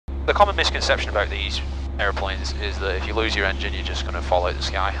the common misconception about these airplanes is that if you lose your engine, you're just going to fall out the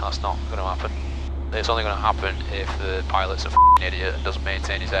sky. That's not going to happen. It's only going to happen if the pilot's a f***ing idiot and doesn't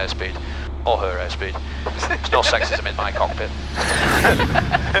maintain his airspeed, or her airspeed. There's no sexism in my cockpit.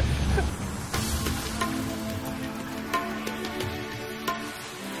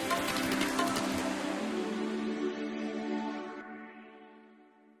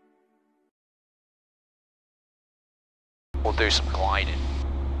 We'll do some gliding.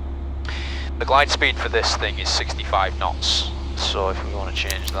 The glide speed for this thing is 65 knots. So if we want to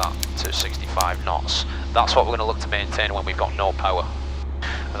change that to 65 knots, that's what we're going to look to maintain when we've got no power.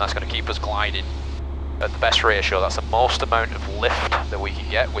 And that's going to keep us gliding at the best ratio. That's the most amount of lift that we can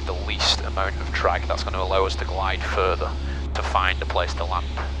get with the least amount of drag. That's going to allow us to glide further, to find a place to land,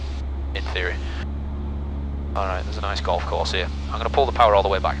 in theory. Alright, there's a nice golf course here. I'm going to pull the power all the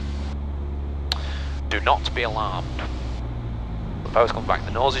way back. Do not be alarmed. The power's coming back,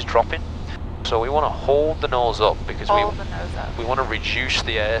 the nose is dropping. So we want to hold the nose up because we want to reduce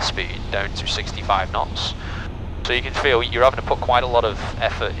the airspeed down to 65 knots. So you can feel you're having to put quite a lot of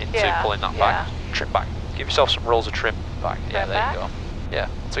effort into pulling that back. Trim back. Give yourself some rolls of trim back. Yeah, there you go. Yeah,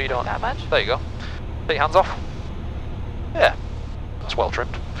 so you don't. That much? There you go. Take your hands off. Yeah, that's well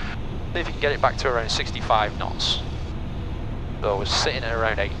trimmed. See if you can get it back to around 65 knots. So we're sitting at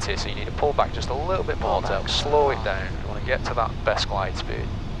around 80, so you need to pull back just a little bit more to help slow it down. You want to get to that best glide speed.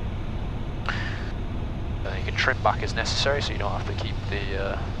 You can trim back as necessary, so you don't have to keep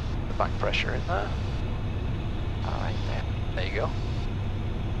the back pressure in there. Alright, there you go.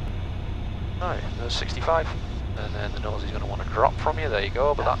 Alright, there's 65, and then the nose is going to want to drop from you, there you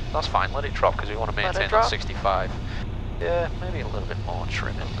go, but that's fine, let it drop because we want to maintain that 65. Yeah, maybe a little bit more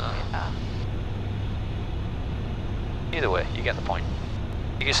trim in there. Yeah. Either way, you get the point.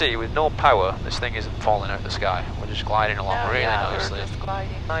 You can see, with no power, this thing isn't falling out of the sky. We're just gliding along really nicely. We're just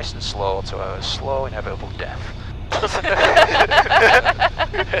gliding. Nice and slow to our slow, inevitable death.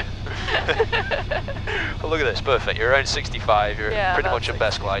 Well, look at this, perfect. You're around 65, you're pretty much at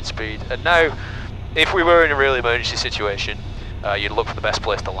best glide speed. And now, if we were in a really emergency situation, you'd look for the best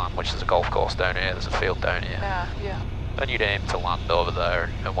place to land, which is a golf course down here, there's a field down here. Yeah. And you'd aim to land over there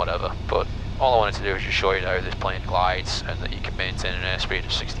and whatever. But all I wanted to do is just show you how this plane glides and that you can maintain an airspeed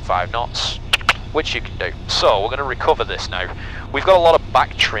of 65 knots, which you can do. So we're going to recover this now. We've got a lot of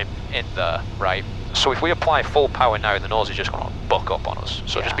back trim in there, right? So if we apply full power now, the nose is just going to buck up on us.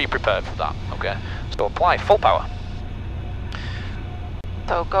 So just be prepared for that, okay? So apply full power.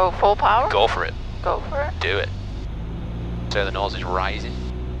 So go full power? Go for it. Go for it? Do it. So the nose is rising.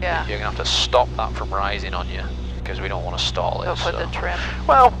 Yeah. You're going to have to stop that from rising on you, because we don't want to stall it. Go for the trim.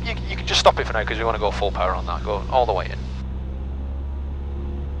 Well, you can just stop it for now because we want to go full power on that. Go all the way in.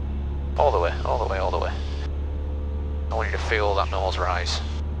 All the way, all the way, all the way. I want you to feel that nose rise.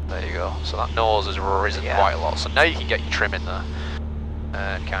 There you go. So that nose has risen quite a lot. So now you can get your trim in there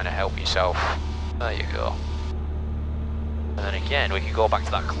and kind of help yourself. There you go. And then again, we can go back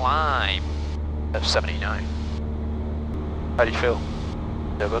to that climb of 79. How do you feel?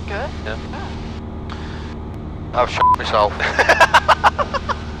 Feel good? Good. Yeah. I've shot myself.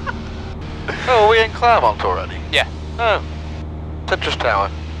 Oh, are we in Claremont already? Yeah. Oh. Tetris Tower.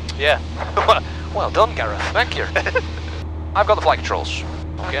 Yeah. Well done, Gareth. Thank you. I've got the flight controls.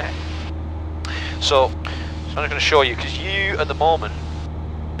 Okay. So I'm going to show you, because you, at the moment,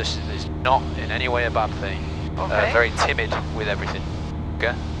 this is not in any way a bad thing. Okay. Very timid with everything.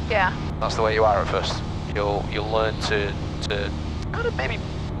 Okay. Yeah. That's the way you are at first. You'll learn to kind of maybe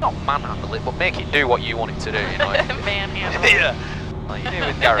not manhandle it, but make it do what you want it to do. You know. Manhandle. Yeah. Like you do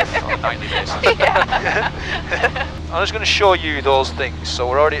with Gareth on a nightly basis. Yeah. I'm just going to show you those things. So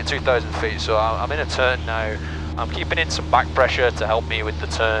we're already at 2,000 feet. So I'm in a turn now. I'm keeping in some back pressure to help me with the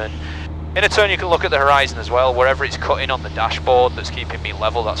turn. In a turn you can look at the horizon as well. Wherever it's cutting on the dashboard that's keeping me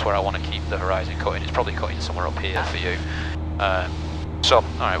level, that's where I want to keep the horizon cutting. It's probably cutting somewhere up here for you. So,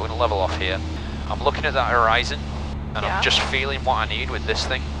 alright, we're going to level off here. I'm looking at that horizon and I'm just feeling what I need with this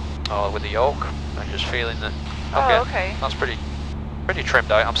thing, or with the yoke. I'm just feeling that, okay, that's pretty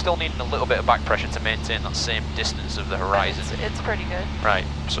trimmed out. I'm still needing a little bit of back pressure to maintain that same distance of the horizon. It's pretty good. Right,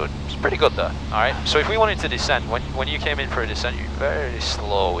 so it's pretty good there. Alright, so if we wanted to descend, when you came in for a descent, you're very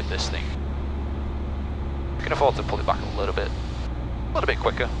slow with this thing. You can afford to pull it back a little bit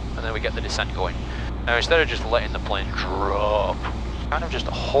quicker, and then we get the descent going. Now instead of just letting the plane drop, kind of just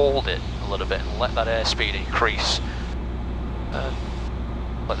hold it a little bit and let that airspeed increase. And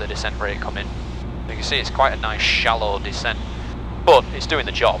let the descent rate come in. You can see it's quite a nice shallow descent, but it's doing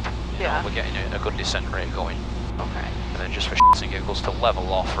the job. You know, we're getting a good descent rate going. Okay. And then just for shits and giggles to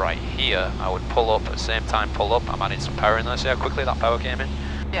level off right here, I would pull up at the same time, pull up. I'm adding some power in there. See how quickly that power came in?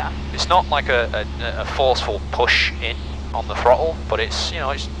 Yeah. It's not like a forceful push in on the throttle, but it's, you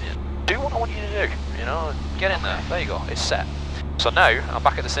know, it's do what I want you to do, you know, get in there. There you go, it's set. So now I'm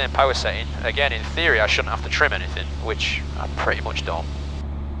back at the same power setting. Again, in theory, I shouldn't have to trim anything, which I pretty much don't.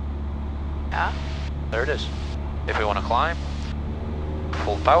 Yeah. There it is. If we want to climb,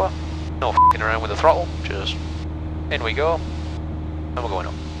 full power, no f***ing around with the throttle, just in we go, and we're going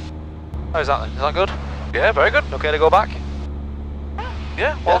up. How's that then? Is that good? Yeah, very good. Okay to go back?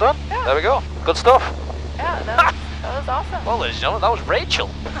 Yeah, well done. Yeah. There we go. Good stuff. Yeah, that was awesome. Well, ladies and gentlemen, that was Rachel.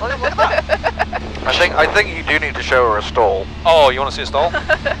 Look at that. I think you do need to show her a stall. Oh, you want to see a stall?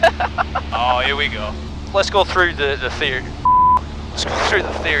 Oh, here we go. Let's go through the theory. Let's go through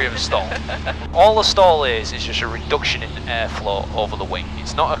the theory of a stall. All a stall is just a reduction in airflow over the wing.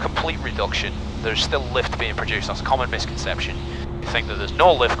 It's not a complete reduction. There's still lift being produced. That's a common misconception. You think that there's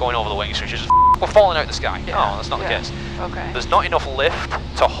no lift going over the wings, which is we're falling out of the sky. Yeah. No, that's not the case. Okay. There's not enough lift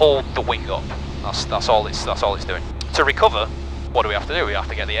to hold the wing up. That's all it's doing. To recover, what do we have to do? We have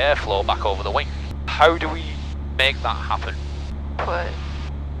to get the airflow back over the wing. How do we make that happen? Put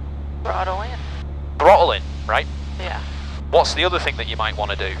throttle in. Throttle in, right? Yeah. What's the other thing that you might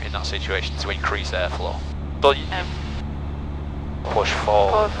want to do in that situation to increase airflow? So push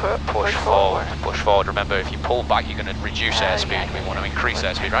forward, push forward, push forward. Remember, if you pull back, you're going to reduce airspeed. Yeah, We want to increase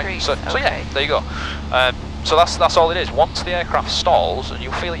airspeed, right? Increase, So yeah, there you go. So that's all it is. Once the aircraft stalls, and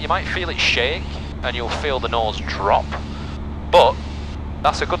you might feel it shake, and you'll feel the nose drop, but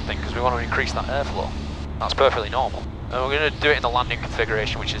that's a good thing because we want to increase that airflow. That's perfectly normal. And we're going to do it in the landing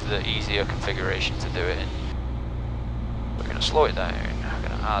configuration, which is the easier configuration to do it in. We're going to slow it down. We're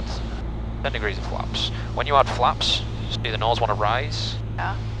going to add 10 degrees of flaps. When you add flaps, see the nose want to rise.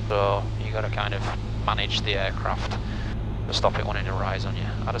 Yeah. So you got to kind of manage the aircraft to stop it wanting to rise on you.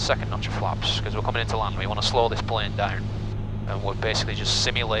 Add a second notch of flaps because we're coming into land. We want to slow this plane down. And we're basically just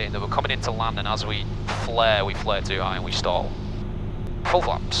simulating that we're coming into land, and as we flare too high and we stall. Full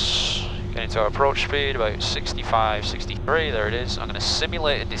flaps. Getting to our approach speed, about 65, 63, there it is. I'm going to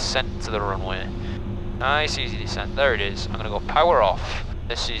simulate a descent to the runway. Nice, easy descent, there it is. I'm going to go power off.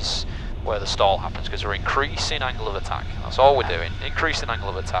 This is where the stall happens because we're increasing angle of attack. That's all we're doing, increasing angle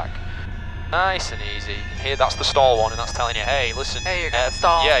of attack. Nice and easy. Here, that's the stall one, and that's telling you, hey, listen. Hey, you're going to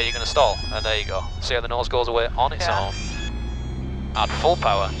stall. Yeah, you're going to stall. And there you go. See how the nose goes away on its own. Add full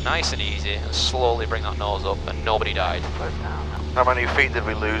power, nice and easy, and slowly bring that nose up, and nobody died. How many feet did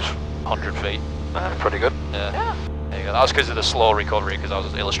we lose? 100 feet. Pretty good. Yeah. There you go. That was because of the slow recovery, because I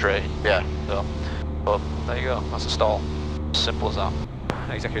was illustrating. Yeah. So, but there you go. That's a stall. Simple as that.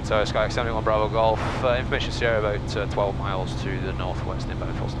 Executive Tower Sky 71 Bravo Golf. Information Sierra about 12 miles to the northwest,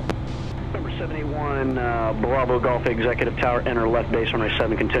 inbound full stop. Number 71 Bravo Golf Executive Tower. Enter left base runway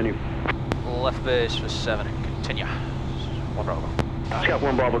 7. Continue. Left base for 7 and continue. 1 Bravo. Scout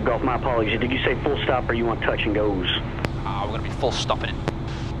 1 Bravo Golf, my apologies. Did you say full stop or you want touch and goes? We're going to be full stopping it.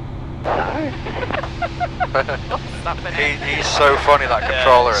 Alright. He's so funny, that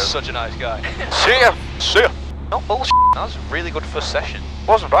controller is. Such a nice guy. See ya! See ya! No bullshit. That was a really good first session.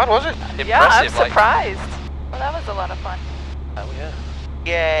 Wasn't bad, was it? Impressive. Yeah, I'm like, surprised. Well, that was a lot of fun. Oh yeah.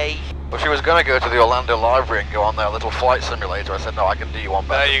 Yay. Well, she was going to go to the Orlando Library and go on their little flight simulator. I said, no, I can do you one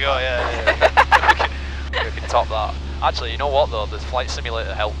better. There you go, yeah. we can top that. Actually, you know what though? The flight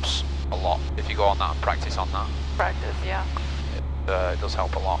simulator helps a lot if you go on that and practice on that. Practice, yeah. It does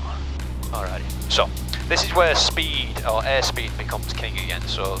help a lot. Alrighty. So, this is where speed, or airspeed, becomes king again.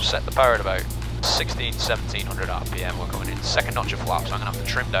 So, set the power at about 1700 RPM. We're going in second notch of flaps. I'm going to have to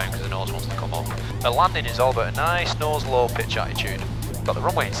trim down because the nose wants to come up. The landing is all about a nice nose low pitch attitude. Got the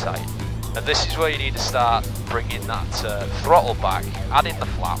runway in sight. And this is where you need to start bringing that throttle back, adding the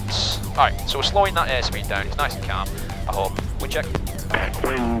flaps. Alright, so we're slowing that airspeed down. It's nice and calm, I hope. Wind check.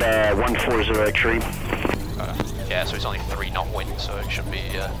 Wind 140 at tree. Yeah, so it's only 3 knot wind, so it shouldn't be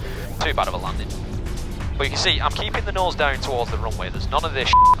too bad of a landing. But you can see, I'm keeping the nose down towards the runway. There's none of this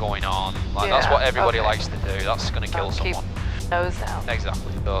going on. Like, that's what everybody likes to do. That's going to kill someone. Nose down.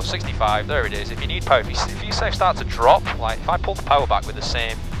 Exactly. So 65, there it is. If you need power, if you say start to drop, like if I pull the power back with the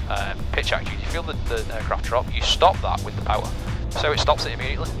same pitch attitude, you feel the aircraft drop, you stop that with the power. So it stops it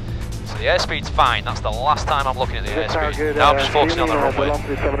immediately. So the airspeed's fine, that's the last time I'm looking at the airspeed. Now I'm just focusing on the runway.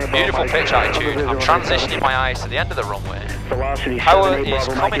 Beautiful pitch attitude, I'm transitioning my eyes to the end of the runway. Power is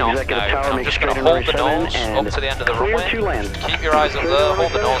coming off now, I'm just going to hold the nose up to the end of the runway. Keep your eyes up there,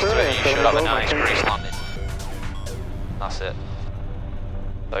 hold the nose to it, and you should have a nice grease landing. That's it.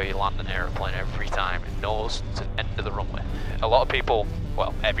 So you land an aeroplane every time, nose to the end of the runway. A lot of people,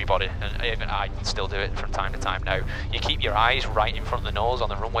 well, everybody, and even I still do it from time to time now, you keep your eyes right in front of the nose on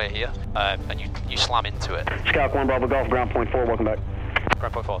the runway here, and you slam into it. Scout 1 Bravo Golf, ground point 4, welcome back.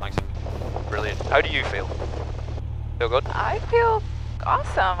 Ground point 4, thanks. Brilliant. How do you feel? Feel good? I feel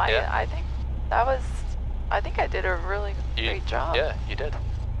awesome. Yeah. I think that was. I think I did a really great job. Yeah, you did.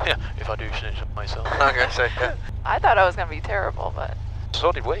 Yeah, if I do change it myself. I'm going to say, yeah. I thought I was gonna be terrible, but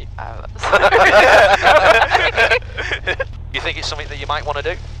So did we. You think it's something that you might want to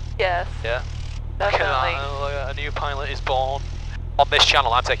do? yes, Yeah. definitely. A new pilot is born. On this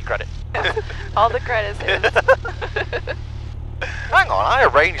channel, I'm taking credit. All the credit's his. Hang on, I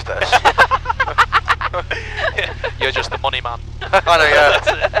arranged this. You're just the money man. I know,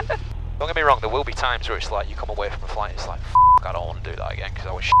 yeah. Don't get me wrong, there will be times where it's like you come away from a flight, it's like, F I don't want to do that again because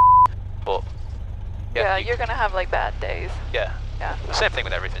I was But Yeah, you're gonna have like bad days. Yeah. Yeah. The same thing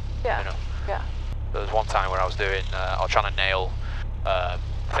with everything. Yeah. You know. Yeah. There was one time where I was doing, I was trying to nail, I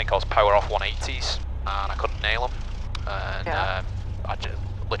think I was power off 180s, and I couldn't nail them, and Yeah. I just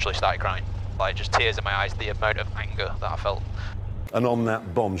literally started crying, like just tears in my eyes, the amount of anger that I felt. And on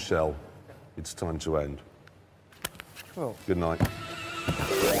that bombshell, it's time to end. Well. Good night.